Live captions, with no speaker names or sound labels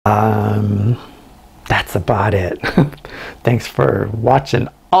That's about it. Thanks for watching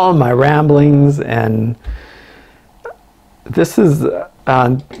all my ramblings, and this is,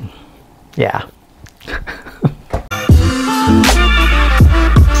 yeah.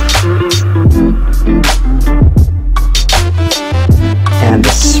 And the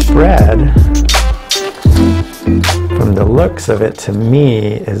spread, from the looks of it to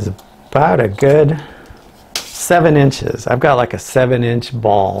me, is about a good 7 inches. I've got like a 7-inch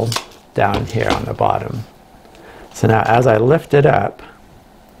ball down here on the bottom. So now as I lift it up,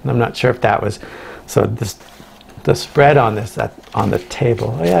 I'm not sure if that was, so this, the spread on this, on the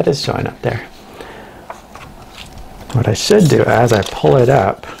table, oh yeah, it is showing up there. What I should do as I pull it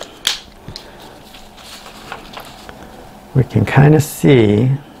up, we can kind of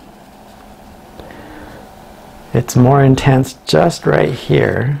see it's more intense just right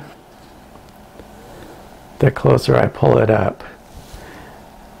here the closer I pull it up.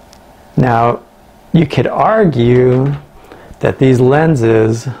 Now, you could argue that these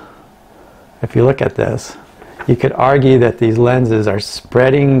lenses, if you look at this, you could argue that these lenses are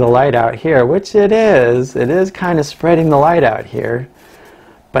spreading the light out here, which it is kind of spreading the light out here,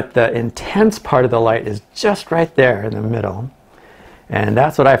 but the intense part of the light is just right there in the middle. And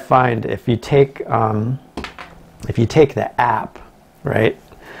that's what I find if you take the app, right?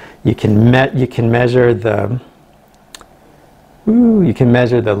 You can measure the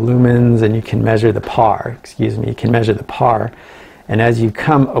lumens, and you can measure the par, excuse me, you can measure the par, and as you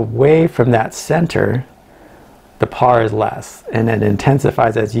come away from that center, the par is less, and it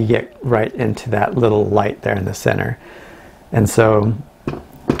intensifies as you get right into that little light there in the center. And so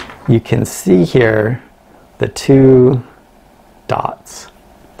you can see here the 2 dots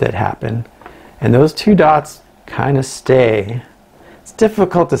that happen, and those 2 dots kind of stay. It's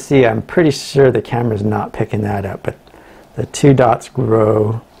difficult to see. I'm pretty sure the camera's not picking that up, but the 2 dots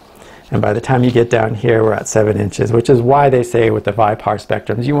grow, and by the time you get down here, we're at 7 inches, which is why they say with the Vipar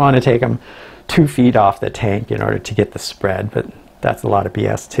spectrums, you want to take them 2 feet off the tank in order to get the spread, but that's a lot of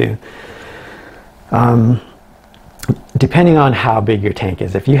BS too. Depending on how big your tank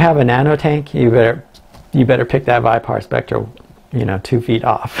is. If you have a nano tank, you better pick that Vipar spectrum, 2 feet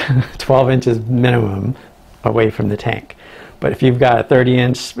off, 12 inches minimum away from the tank. But if you've got a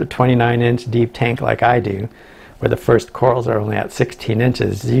 30-inch, 29-inch deep tank like I do, where the first corals are only at 16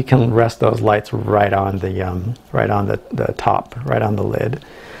 inches, you can rest those lights right on the top, right on the lid.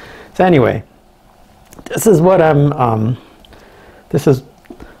 So anyway, this is what this is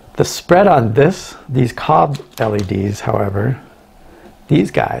the spread on these cob LEDs. However,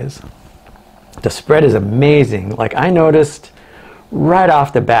 these guys, the spread is amazing. Like, I noticed right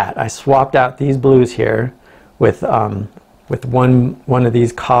off the bat, I swapped out these blues here with one of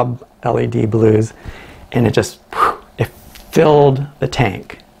these cob LED blues, and it just, it filled the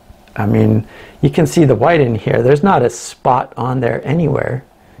tank. I mean, you can see the white in here. There's not a spot on there anywhere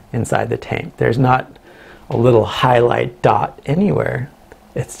inside the tank. There's not a little highlight dot anywhere.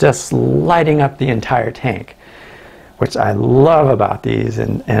 It's just lighting up the entire tank, which I love about these,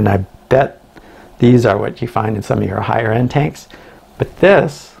 and I bet these are what you find in some of your higher end tanks. But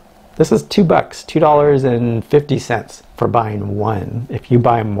this is $2, $2.50 for buying one. If you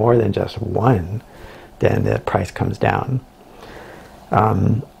buy more than just one, then the price comes down.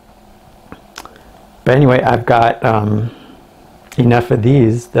 But anyway, I've got enough of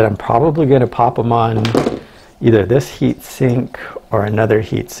these that I'm probably going to pop them on either this heat sink or another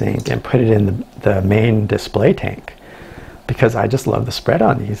heat sink and put it in the main display tank, because I just love the spread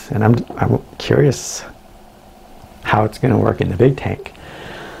on these, and I'm curious how it's going to work in the big tank.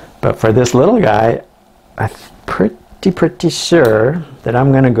 But for this little guy, I'm pretty sure that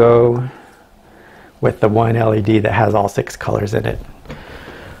I'm going to go with the one LED that has all 6 colors in it.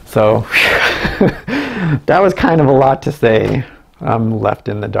 So that was kind of a lot to say. I'm left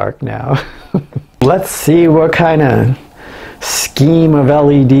in the dark now. Let's see what kind of scheme of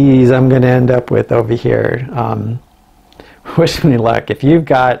LEDs I'm going to end up with over here. Wish me luck. If you've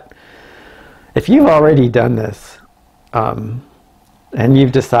already done this, and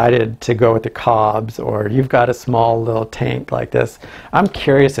you've decided to go with the cobs, or you've got a small little tank like this, I'm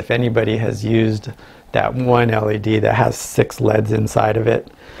curious if anybody has used that one LED that has 6 LEDs inside of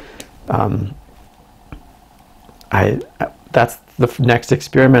it. That's the next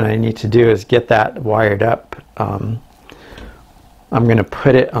experiment I need to do, is get that wired up. I'm going to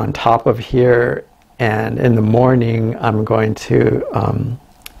put it on top of here, and in the morning I'm going to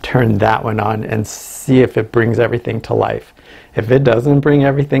turn that one on and see if it brings everything to life. If it doesn't bring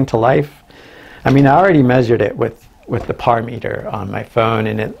everything to life, I mean, I already measured it with the par meter on my phone,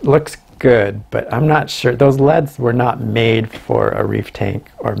 and it looks good, but I'm not sure. Those LEDs were not made for a reef tank,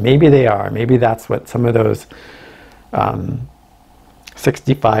 or maybe they are. Maybe that's what some of those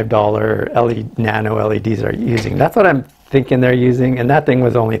 $65 LED, nano LEDs are using. That's what I'm thinking they're using, and that thing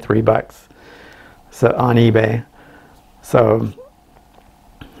was only $3 so on eBay. So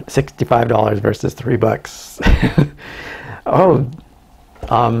 $65 versus $3. Oh,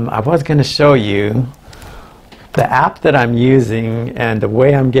 I was going to show you the app that I'm using and the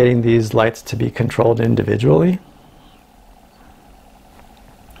way I'm getting these lights to be controlled individually.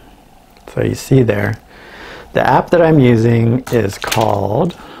 So you see there, the app that I'm using is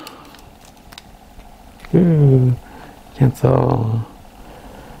called, cancel,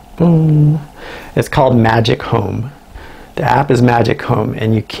 boom. It's called Magic Home. The app is Magic Home,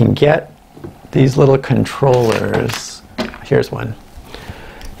 and you can get these little controllers. Here's one.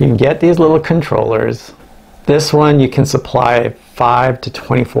 You can get these little controllers. This one you can supply 5 to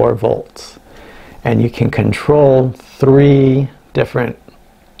 24 volts, and you can control three different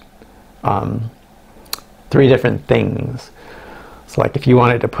things. So like if you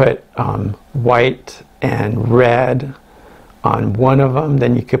wanted to put white and red on one of them,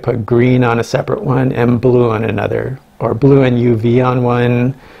 then you could put green on a separate one and blue on another, or blue and UV on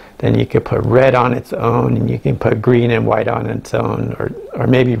one. Then you could put red on its own, and you can put green and white on its own, or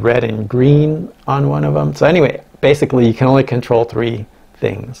maybe red and green on one of them. So anyway, basically you can only control 3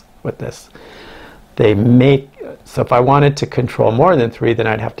 things with this. So if I wanted to control more than 3, then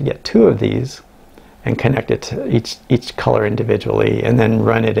I'd have to get 2 of these and connect it to each color individually, and then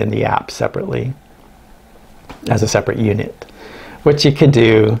run it in the app separately as a separate unit, which you could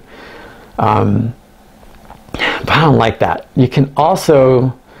do. But I don't like that. You can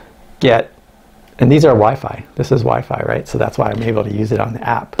also get, and these are Wi-Fi. This is Wi-Fi, right? So that's why I'm able to use it on the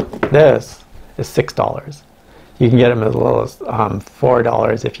app. This is $6. You can get them as little as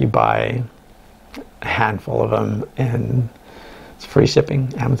 $4 if you buy a handful of them, and it's free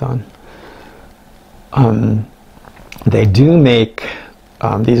shipping, Amazon. They do make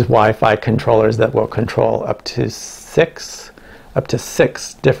these Wi-Fi controllers that will control up to six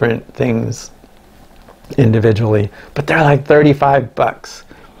different things individually, but they're like $35.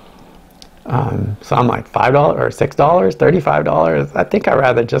 So I'm like $5 or $6, $35. I think I'd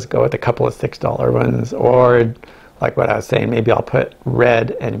rather just go with a couple of $6 ones, or like what I was saying, maybe I'll put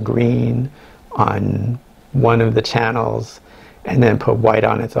red and green on one of the channels, and then put white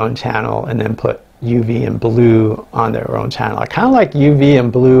on its own channel, and then put UV and blue on their own channel. I kind of like UV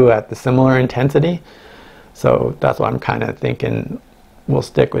and blue at the similar intensity, so that's why I'm kind of thinking we'll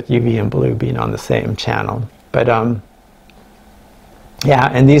stick with UV and blue being on the same channel. But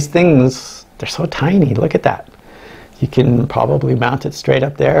yeah, and these things, they're so tiny. Look at that. You can probably mount it straight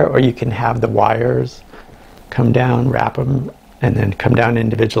up there, or you can have the wires come down, wrap them, and then come down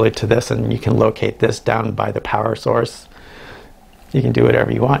individually to this, and you can locate this down by the power source. You can do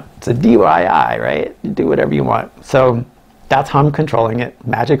whatever you want. It's a DIY, right? You do whatever you want. So that's how I'm controlling it.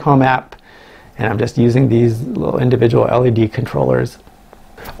 Magic Home app, and I'm just using these little individual LED controllers.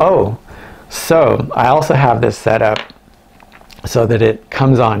 Oh, so I also have this set up so that it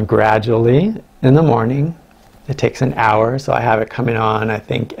comes on gradually in the morning. It takes an hour, so I have it coming on, I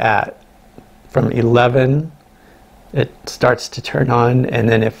think, from 11. It starts to turn on, and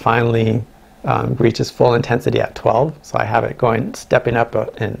then it finally reaches full intensity at 12. So I have it going, stepping up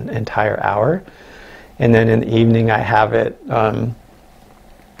an entire hour. And then in the evening, I have it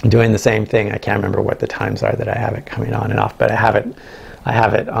doing the same thing. I can't remember what the times are that I have it coming on and off, but I have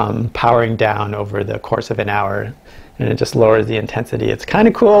it powering down over the course of an hour, and it just lowers the intensity. It's kind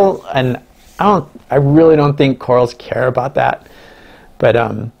of cool, and I really don't think corals care about that, but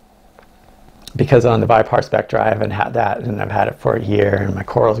because on the Vipar Spectra I haven't had that, and I've had it for a year, and my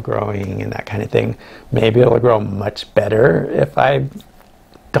coral's growing and that kind of thing. Maybe it'll grow much better if I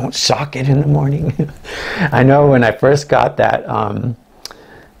don't shock it in the morning. I know when I first got that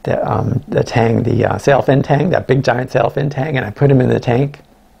the tang, the sailfin tang, that big giant sailfin tang, and I put him in the tank,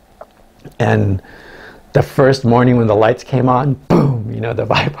 and the first morning when the lights came on, boom, the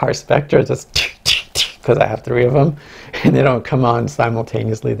Vipar Spectra just, because I have 3 of them, and they don't come on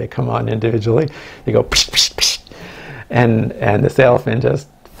simultaneously, they come on individually. They go psh, psh, psh. And the sailfin just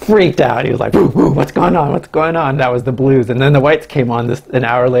freaked out. He was like, woo, what's going on, what's going on? That was the blues. And then the whites came on an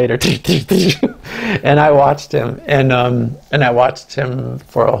hour later. And I watched him, and I watched him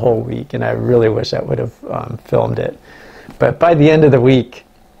for a whole week, and I really wish I would have filmed it. But by the end of the week,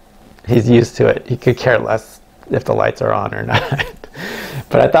 he's used to it. He could care less if the lights are on or not.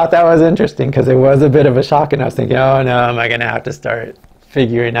 But I thought that was interesting, because it was a bit of a shock, and I was thinking, oh no, am I going to have to start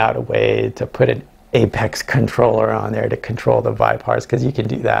figuring out a way to put an Apex controller on there to control the Vipars, because you can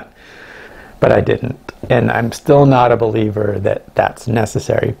do that. but I didn't. And I'm still not a believer that that's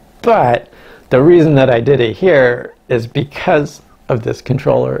necessary. But the reason that I did it here is because of this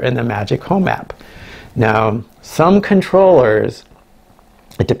controller in the Magic Home app. Now, some controllers,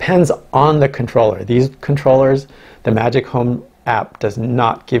 it depends on the controller. These controllers, the Magic Home app does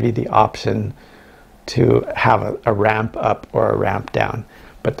not give you the option to have a ramp up or a ramp down.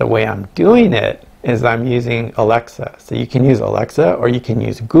 But the way I'm doing it is I'm using Alexa. So you can use Alexa or you can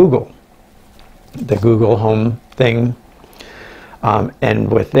use Google, the Google Home thing.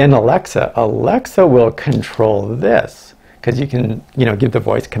 And within Alexa, Alexa will control this, because you can, give the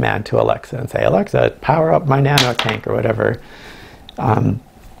voice command to Alexa and say, Alexa, power up my nano tank or whatever. And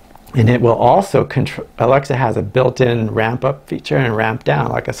it will also control, Alexa has a built-in ramp up feature and ramp down,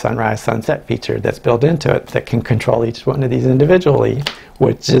 like a sunrise sunset feature that's built into it that can control each one of these individually,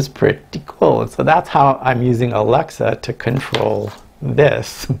 which is pretty cool. And so that's how I'm using Alexa to control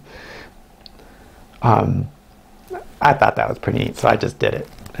this. I thought that was pretty neat, so I just did it.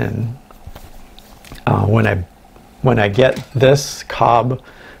 And when I get this cob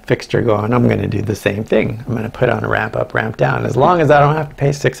fixture going, I'm going to do the same thing. I'm going to put on a ramp up, ramp down. As long as I don't have to pay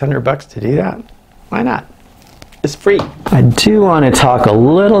 $600 to do that, why not? It's free. I do want to talk a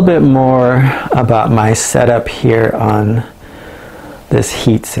little bit more about my setup here on this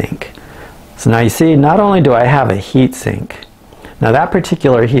heatsink. So now you see, not only do I have a heatsink, now that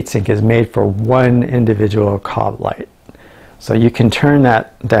particular heatsink is made for one individual cob light. So you can turn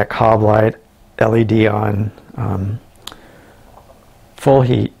that cob light LED on full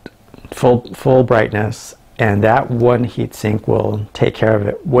heat, full brightness, and that one heatsink will take care of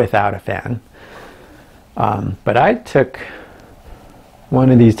it without a fan. But I took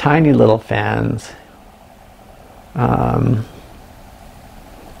one of these tiny little fans. I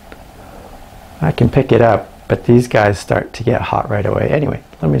can pick it up, but these guys start to get hot right away. Anyway,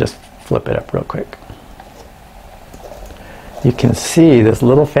 let me just flip it up real quick. You can see this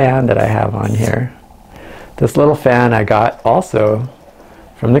little fan that I have on here. This little fan I got also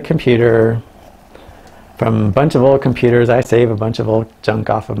from the computer, from a bunch of old computers. I save a bunch of old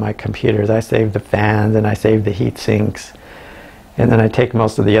junk off of my computers. I save the fans and I save the heat sinks, and then I take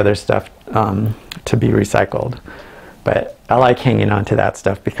most of the other stuff to be recycled. But I like hanging on to that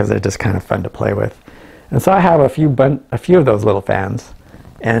stuff because they're just kind of fun to play with. And so I have a few of those little fans,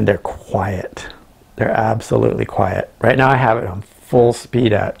 and they're quiet. They're absolutely quiet. Right now I have it on full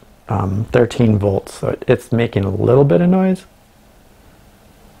speed at 13 volts, so it's making a little bit of noise.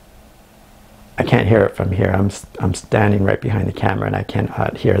 I can't hear it from here. I'm standing right behind the camera and I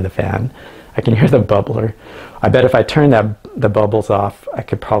cannot hear the fan. I can hear the bubbler. I bet if I turn the bubbles off, I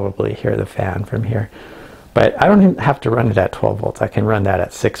could probably hear the fan from here. But I don't even have to run it at 12 volts. I can run that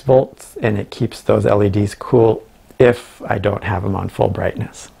at 6 volts, and it keeps those LEDs cool if I don't have them on full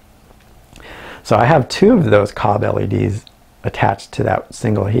brightness. So I have 2 of those cob LEDs attached to that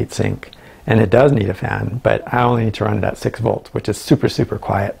single heatsink, and it does need a fan, but I only need to run it at 6 volts, which is super, super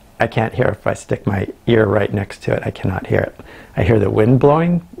quiet. I can't hear if I stick my ear right next to it. I cannot hear it. I hear the wind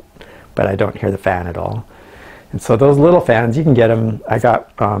blowing, but I don't hear the fan at all. And so those little fans, you can get them. I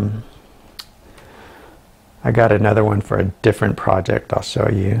got another one for a different project I'll show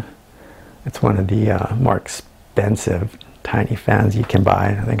you. It's one of the more expensive tiny fans you can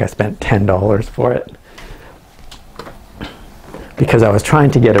buy. I think I spent $10 for it because I was trying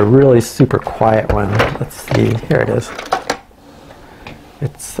to get a really super quiet one. Let's see, here it is.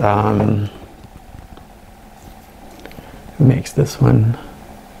 It's who makes this one?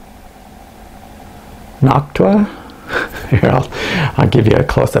 Noctua? Here, I'll give you a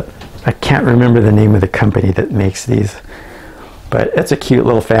close-up. I can't remember the name of the company that makes these, but it's a cute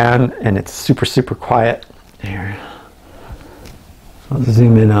little fan and it's super, super quiet. Here, I'll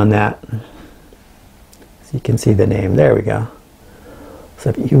zoom in on that so you can see the name. There we go.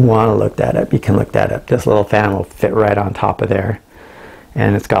 So if you want to look that up, you can look that up. This little fan will fit right on top of there,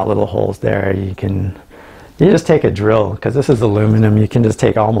 and it's got little holes there. You just take a drill, because this is aluminum. You can just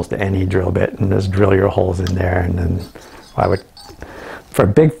take almost any drill bit and just drill your holes in there. And then for a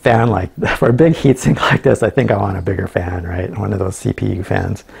big fan for a big heatsink like this, I think I want a bigger fan, right? One of those CPU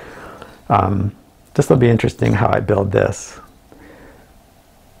fans. This will be interesting how I build this.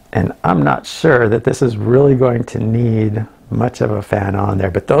 And I'm not sure that this is really going to need much of a fan on there,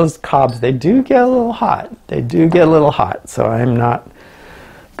 but those cobs, they do get a little hot. They do get a little hot, so I'm not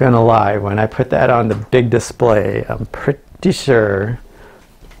gonna lie. When I put that on the big display, I'm pretty sure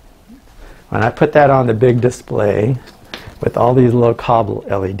when I put that on the big display with all these little cob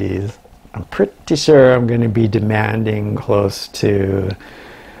LEDs, I'm pretty sure I'm going to be demanding close to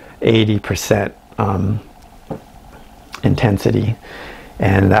 80% intensity.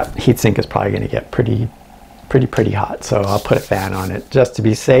 and that heatsink is probably going to get pretty hot. So I'll put a fan on it just to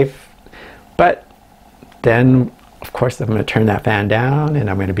be safe. But then, of course, I'm going to turn that fan down, and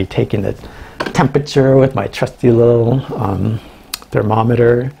I'm going to be taking the temperature with my trusty little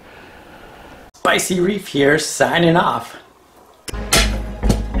thermometer. Spicy Reef here, signing off.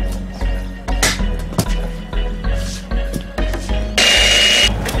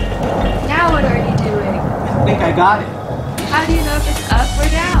 Now what are you doing? I think I got it. How do you know if it's up or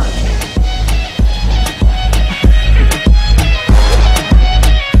down?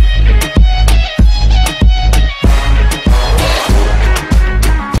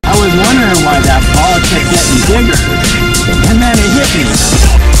 I was wondering why that ball kept getting bigger, and then it hit me.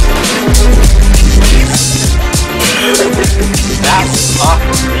 That was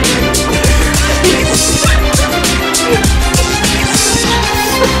awesome.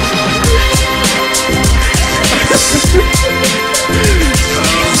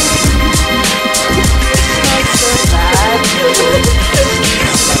 That's so bad.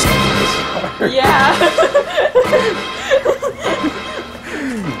 Yeah.